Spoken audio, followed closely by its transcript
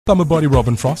Summer body,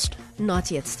 Robin Frost. Not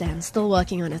yet, Stan. Still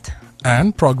working on it.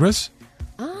 And progress?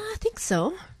 I think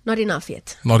so. Not enough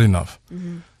yet. Not enough.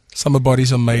 Summer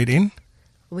bodies are made in?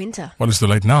 Winter. Well, it's too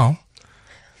late now.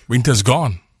 Winter's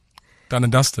gone. Done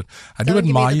and dusted. I do Don't give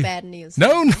admire me the you. bad news.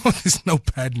 No, there's no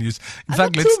bad news. In I've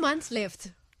fact, got let's... 2 months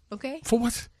left. Okay? For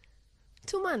what?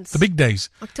 2 months. The big days.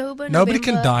 October, Nobody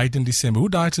November. can diet in December. Who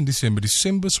diets in December?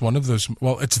 December's one of those...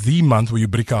 Well, it's the month where you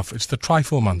break off. It's the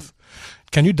trifle month.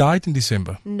 Can you diet in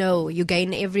December? No, you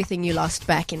gain everything you lost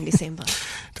back in December.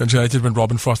 Don't you hate it when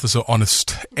Robin Frost is so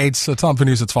honest? It's time for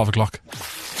news at 12 o'clock.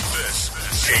 This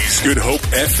is Good Hope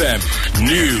FM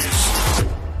News.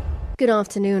 Good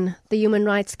afternoon. The Human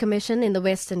Rights Commission in the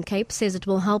Western Cape says it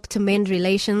will help to mend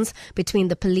relations between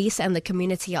the police and the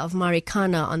community of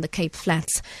Marikana on the Cape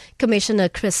Flats. Commissioner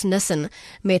Chris Nissen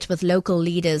met with local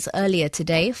leaders earlier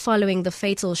today following the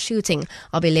fatal shooting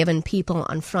of 11 people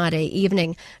on Friday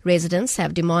evening. Residents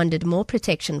have demanded more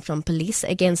protection from police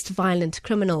against violent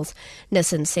criminals.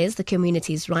 Nissen says the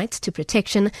community's right to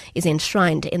protection is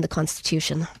enshrined in the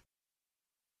Constitution.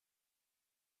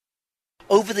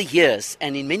 Over the years,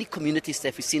 and in many communities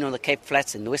that we've seen on the Cape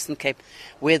Flats and the Western Cape,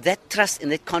 where that trust and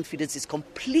that confidence is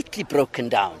completely broken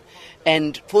down.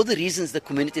 And for the reasons the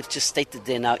community have just stated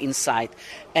there now inside,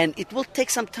 and it will take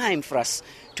some time for us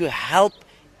to help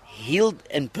heal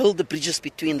and build the bridges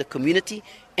between the community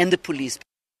and the police.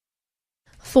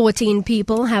 14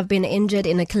 people have been injured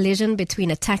in a collision between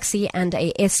a taxi and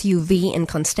a SUV in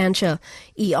Constantia.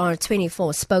 ER24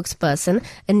 spokesperson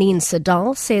Anine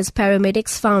Sadal says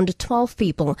paramedics found 12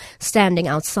 people standing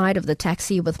outside of the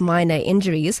taxi with minor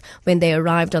injuries when they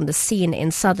arrived on the scene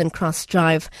in Southern Cross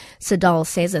Drive. Sadal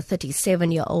says a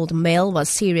 37-year-old male was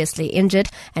seriously injured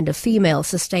and a female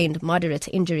sustained moderate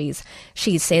injuries.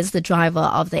 She says the driver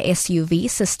of the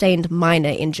SUV sustained minor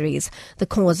injuries. The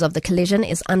cause of the collision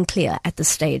is unclear at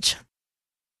this stage.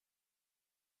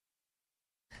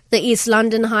 The East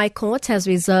London High Court has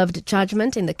reserved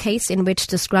judgment in the case in which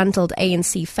disgruntled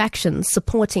ANC factions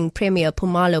supporting Premier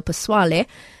Phumalo Paswale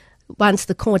wants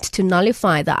the court to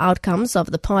nullify the outcomes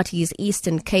of the party's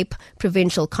Eastern Cape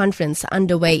Provincial Conference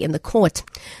underway in the court.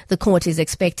 The court is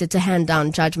expected to hand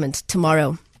down judgment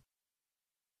tomorrow.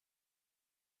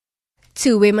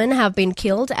 2 women have been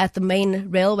killed at the main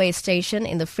railway station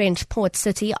in the French port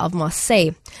city of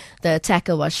Marseille. The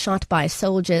attacker was shot by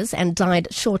soldiers and died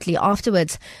shortly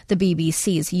afterwards, the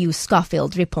BBC's Hugh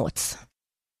Schofield reports.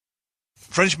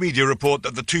 French media report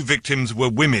that the 2 victims were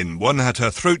women. One had her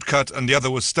throat cut and the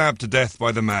other was stabbed to death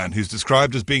by the man, who's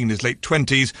described as being in his late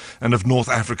 20s and of North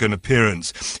African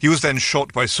appearance. He was then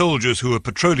shot by soldiers who were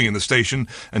patrolling in the station,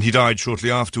 and he died shortly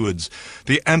afterwards.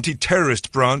 The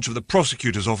anti-terrorist branch of the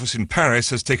prosecutor's office in Paris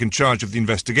has taken charge of the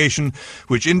investigation,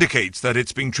 which indicates that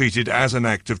it's being treated as an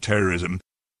act of terrorism.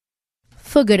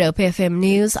 For Good Hope FM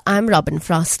News, I'm Robin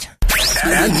Frost.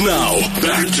 And now,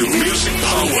 back to Music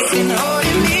Power.